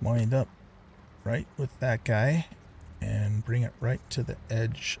lined up right with that guy and bring it right to the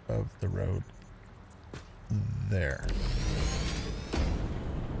edge of the road. There.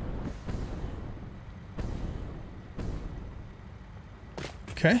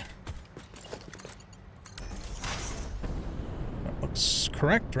 Okay. That looks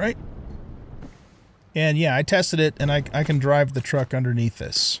correct, right? And yeah, I tested it, and I can drive the truck underneath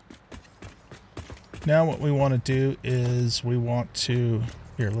this. Now what we want to do is we want to...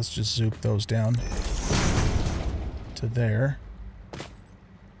 Here, let's just zoom those down to there.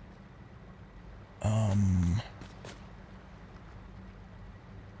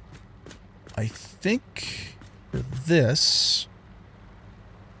 I think for this...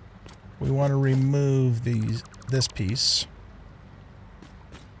 we want to remove this piece.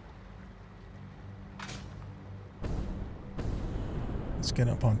 Let's get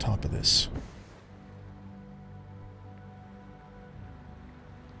up on top of this.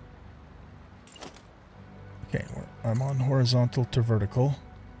 Okay, I'm on horizontal to vertical.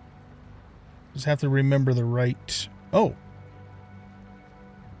 Just have to remember the right... Oh!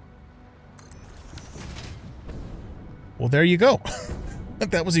 Well, there you go.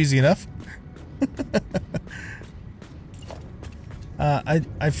 That was easy enough.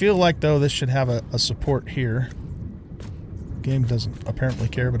 I feel like, though, this should have a support here. Game doesn't apparently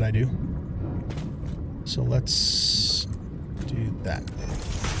care, but I do. So let's do that.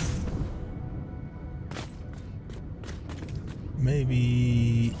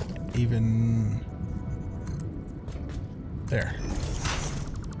 Maybe even there.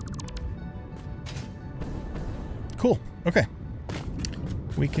 Cool. Okay.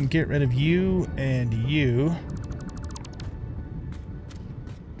 We can get rid of you and you.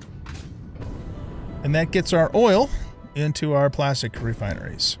 And that gets our oil into our plastic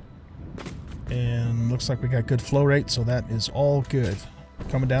refineries. And looks like we got good flow rate, so that is all good.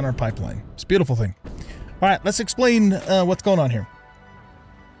 Coming down our pipeline. It's a beautiful thing. All right, let's explain what's going on here.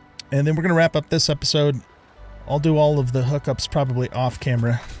 And then we're going to wrap up this episode. I'll do all of the hookups probably off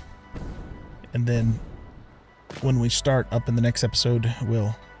camera. And then when we start up in the next episode,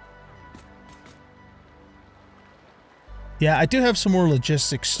 we'll... Yeah, I do have some more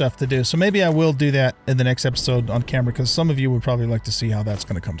logistics stuff to do, so maybe I will do that in the next episode on camera, because some of you would probably like to see how that's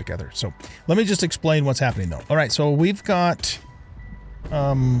going to come together. So let me just explain what's happening, though. All right, so we've got...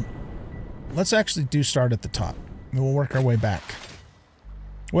 let's actually do start at the top, and we'll work our way back.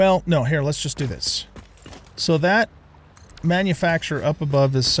 Well, no, here, let's just do this. So that manufacturer up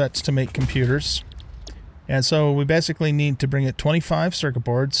above is set to make computers. And so we basically need to bring it 25 circuit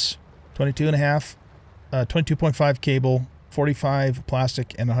boards, 22.5, 22.5 cable, 45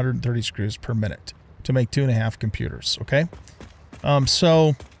 plastic, and 130 screws per minute to make 2.5 computers, okay?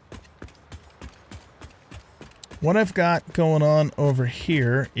 So what I've got going on over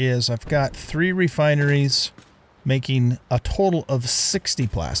here is I've got 3 refineries making a total of 60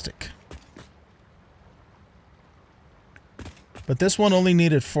 plastic. But this one only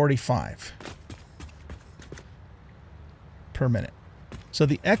needed 45 per minute. So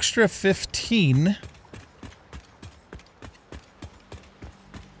the extra 15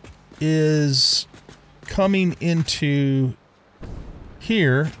 is coming into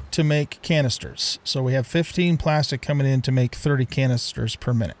here to make canisters. So we have 15 plastic coming in to make 30 canisters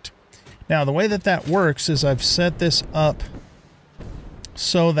per minute. Now, the way that that works is I've set this up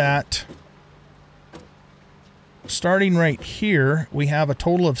so that starting right here, we have a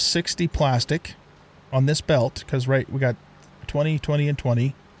total of 60 plastic on this belt, because we got 20, 20, and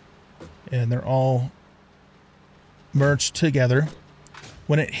 20, and they're all merged together.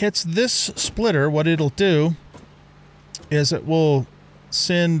 When it hits this splitter, what it'll do is it will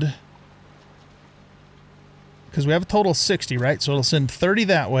send, because we have a total of 60, right? So it'll send 30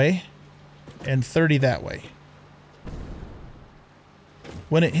 that way and 30 that way.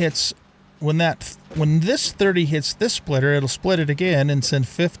 When it hits, when this 30 hits this splitter, it'll split it again and send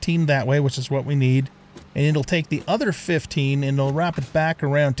 15 that way, which is what we need. And it'll take the other 15 and it'll wrap it back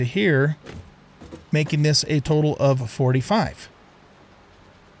around to here, making this a total of 45.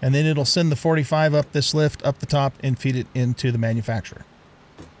 And then it'll send the 45 up this lift, up the top, and feed it into the manufacturer.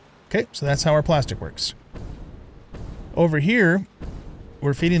 Okay, so that's how our plastic works. Over here,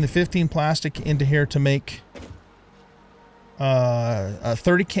 we're feeding the 15 plastic into here to make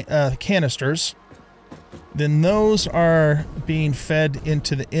 30 canisters. Then those are being fed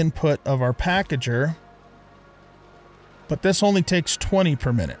into the input of our packager. But this only takes 20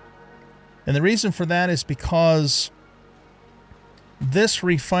 per minute. And the reason for that is because this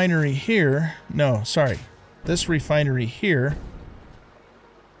refinery here, this refinery here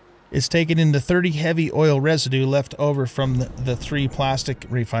is taking in the 30 heavy oil residue left over from the 3 plastic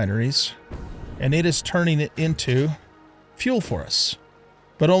refineries, and it is turning it into fuel for us,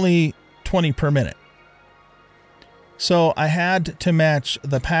 but only 20 per minute. So I had to match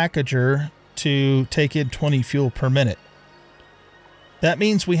the packager to take in 20 fuel per minute. That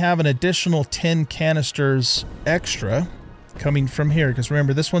means we have an additional 10 canisters extra coming from here, because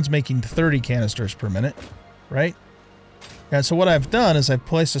remember, this one's making 30 canisters per minute, right? And so what I've done is I've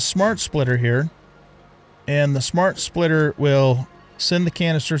placed a smart splitter here, and the smart splitter will send the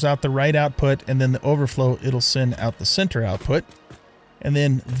canisters out the right output, and then the overflow, it'll send out the center output. And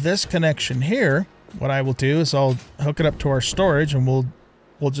then this connection here, what I will do is I'll hook it up to our storage, and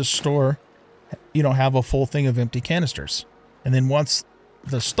we'll just store, have a full thing of empty canisters. And then once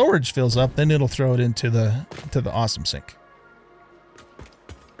the storage fills up, then it'll throw it into the awesome sink.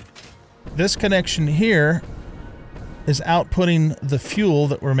 This connection here is outputting the fuel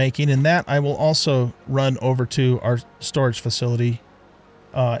that we're making, and that I will also run over to our storage facility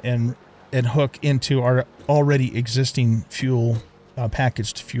and hook into our already existing fuel,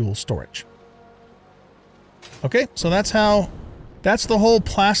 packaged fuel storage. Okay, so that's the whole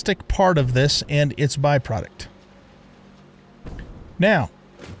plastic part of this and its byproduct. Now,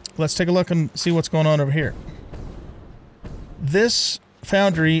 let's take a look and see what's going on over here. This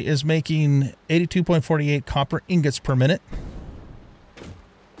foundry is making 82.48 copper ingots per minute.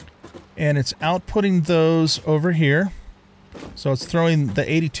 And it's outputting those over here. So it's throwing the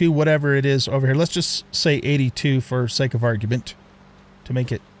 82, whatever it is, over here. Let's just say 82 for sake of argument, to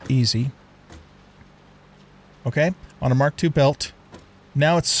make it easy. Okay, on a Mark II belt.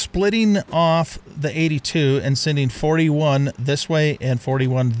 Now it's splitting off the 82 and sending 41 this way and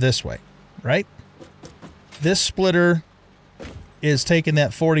 41 this way, right? This splitter is taking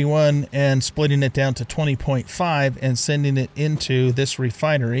that 41 and splitting it down to 20.5 and sending it into this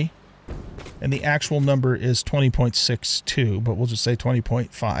refinery. And the actual number is 20.62, but we'll just say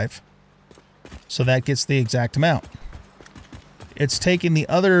 20.5. So that gets the exact amount. It's taking the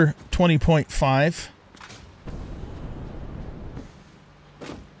other 20.5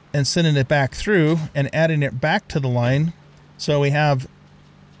 and sending it back through and adding it back to the line. So we have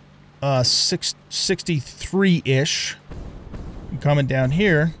 63-ish coming down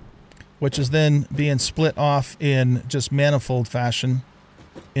here, which is then being split off in just manifold fashion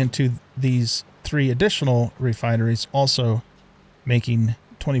into these 3 additional refineries, also making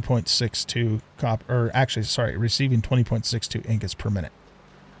 20.62 copper, or actually, sorry, receiving 20.62 ingots per minute.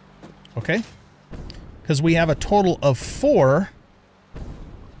 Okay? Because we have a total of 4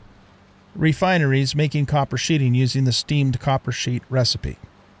 refineries making copper sheeting using the steamed copper sheet recipe.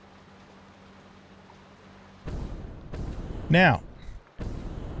 Now,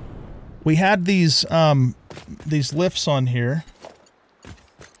 we had these lifts on here.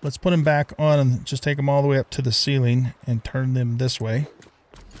 Let's put them back on and just take them all the way up to the ceiling and turn them this way.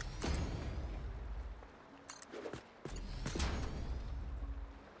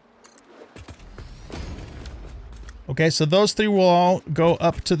 Okay, so those 3 will all go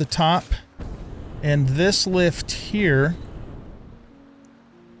up to the top, and this lift here,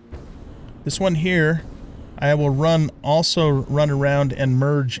 this one here, I will also run around and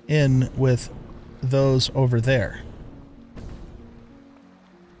merge in with those over there.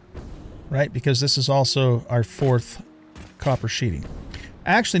 Right? Because this is also our 4th copper sheeting.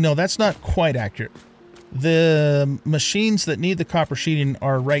 Actually, no, that's not quite accurate. The machines that need the copper sheeting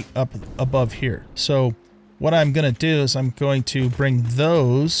are right up above here. So what I'm going to do is I'm going to bring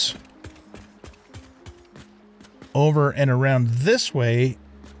those over and around this way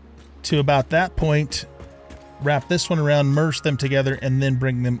to about that point, wrap this one around, merge them together, and then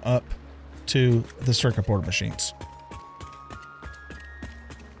bring them up to the circuit board machines.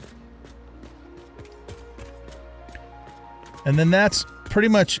 And then that's pretty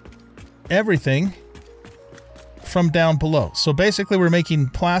much everything from down below. So basically we're making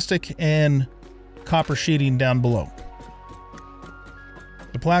plastic and copper sheeting down below.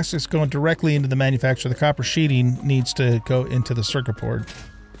 The plastic's going directly into the manufacturer. The copper sheeting needs to go into the circuit board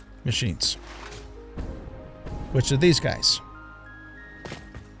machines, which are these guys.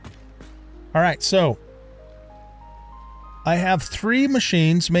 All right, so I have 3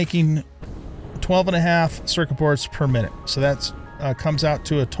 machines making 12.5 circuit boards per minute. So that's comes out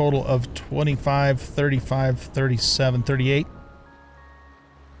to a total of 25, 35, 37, 38.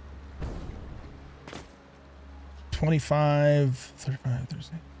 25, 35,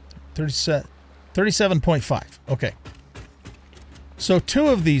 37, 37.5. Okay. So 2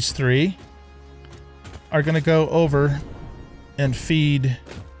 of these 3 are going to go over and feed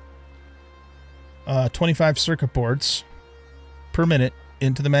 25 circuit boards per minute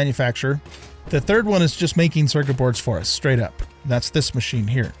into the manufacturer. The 3rd one is just making circuit boards for us, straight up. That's this machine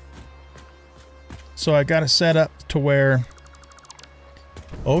here. So I got it set up to where,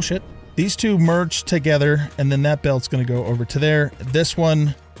 oh shit, these 2 merge together, and then that belt's going to go over to there. This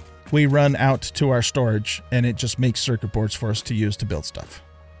one we run out to our storage, and it just makes circuit boards for us to use to build stuff.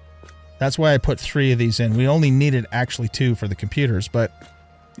 That's why I put 3 of these in. We only needed actually 2 for the computers, but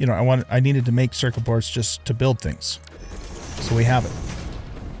you know, I needed to make circuit boards just to build things. So we have it.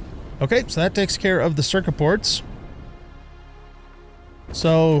 Okay, so that takes care of the circuit boards.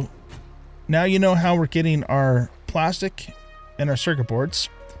 So now you know how we're getting our plastic and our circuit boards.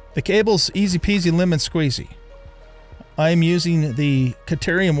 The cable's easy peasy lemon squeezy. I'm using the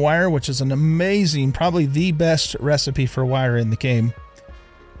Caterium wire, which is an amazing, probably the best recipe for wire in the game.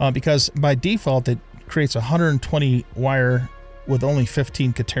 Because by default, it creates 120 wire with only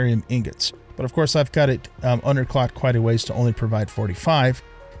 15 Caterium ingots. But of course, I've got it underclocked quite a ways to only provide 45.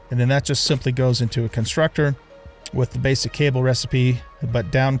 And then that just simply goes into a constructor with the basic cable recipe, but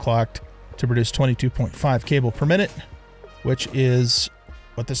downclocked to produce 22.5 cable per minute, which is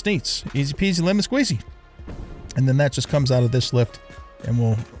what this needs. Easy peasy lemon squeezy. And then that just comes out of this lift and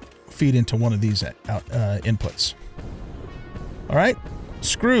will feed into one of these inputs. All right,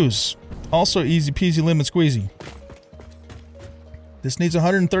 screws, also easy peasy lemon squeezy. This needs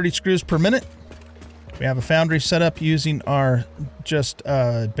 130 screws per minute. We have a foundry set up using our just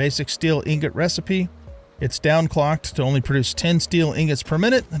basic steel ingot recipe. It's downclocked to only produce 10 steel ingots per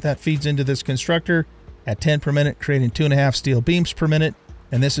minute. That feeds into this constructor at 10 per minute, creating 2.5 steel beams per minute.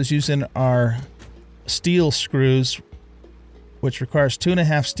 And this is using our steel screws, which requires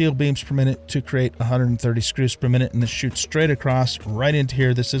 2.5 steel beams per minute to create 130 screws per minute. And this shoots straight across right into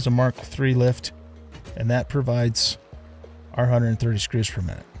here. This is a Mark III lift, and that provides our 130 screws per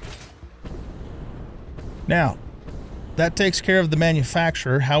minute. Now, that takes care of the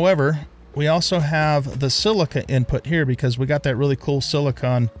manufacturer. However, we also have the silica input here because we got that really cool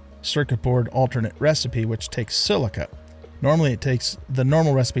silicon circuit board alternate recipe, which takes silica. Normally the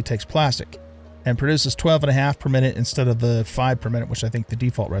normal recipe takes plastic and produces 12.5 per minute instead of the 5 per minute, which I think the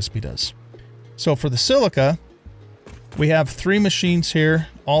default recipe does. So for the silica, we have 3 machines here,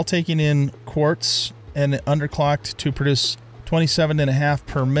 all taking in quartz and underclocked to produce 27.5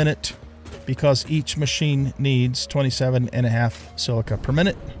 per minute, because each machine needs 27.5 silica per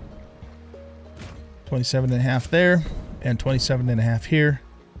minute. 27.5 there and 27.5 here.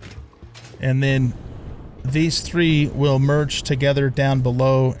 And then these 3 will merge together down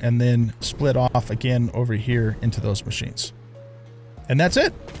below and then split off again over here into those machines. And that's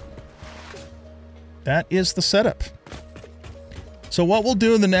it. That is the setup. So what we'll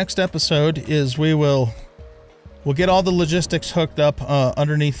do in the next episode is we'll get all the logistics hooked up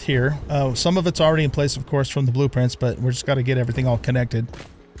underneath here. Some of it's already in place, of course, from the blueprints, but we're just got to get everything all connected.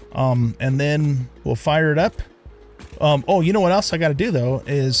 And then we'll fire it up. Oh, you know what else I got to do, though,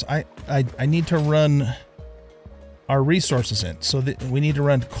 is I need to run our resources in. So we need to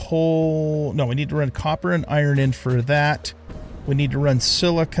run coal. No, we need to run copper and iron in for that. We need to run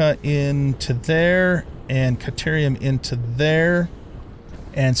silica into there and Caterium into there,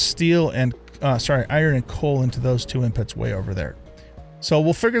 and steel and iron and coal into those 2 inputs way over there. So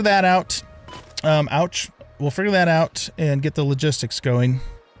we'll figure that out. Ouch. We'll figure that out and get the logistics going.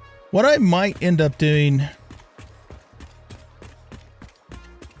 What I might end up doing...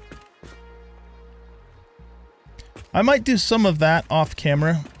 I might do some of that off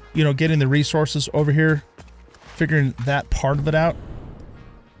camera. You know, getting the resources over here. Figuring that part of it out.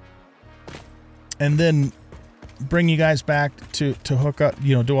 And then bring you guys back to hook up,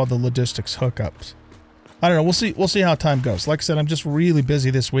 you know, do all the logistics hookups. I don't know. We'll see how time goes. Like I said, I'm just really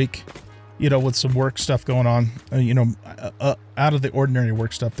busy this week, you know, with some work stuff going on, you know, out of the ordinary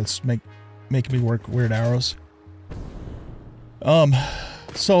work stuff that's making me work weird hours.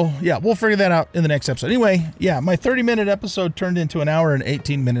 So yeah, we'll figure that out in the next episode. Anyway, yeah, my 30-minute episode turned into an hour and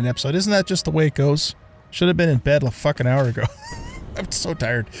 18-minute episode. Isn't that just the way it goes? Should have been in bed a fucking hour ago. I'm so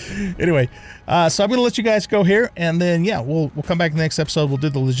tired. Anyway, so I'm going to let you guys go here, and then, yeah, we'll come back in the next episode. We'll do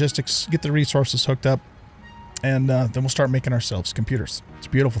the logistics, get the resources hooked up, and then we'll start making ourselves computers. It's a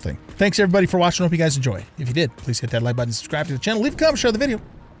beautiful thing. Thanks, everybody, for watching. I hope you guys enjoy. If you did, please hit that like button, subscribe to the channel, leave a comment, share the video,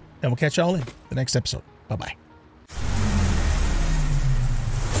 and we'll catch y'all in the next episode. Bye-bye.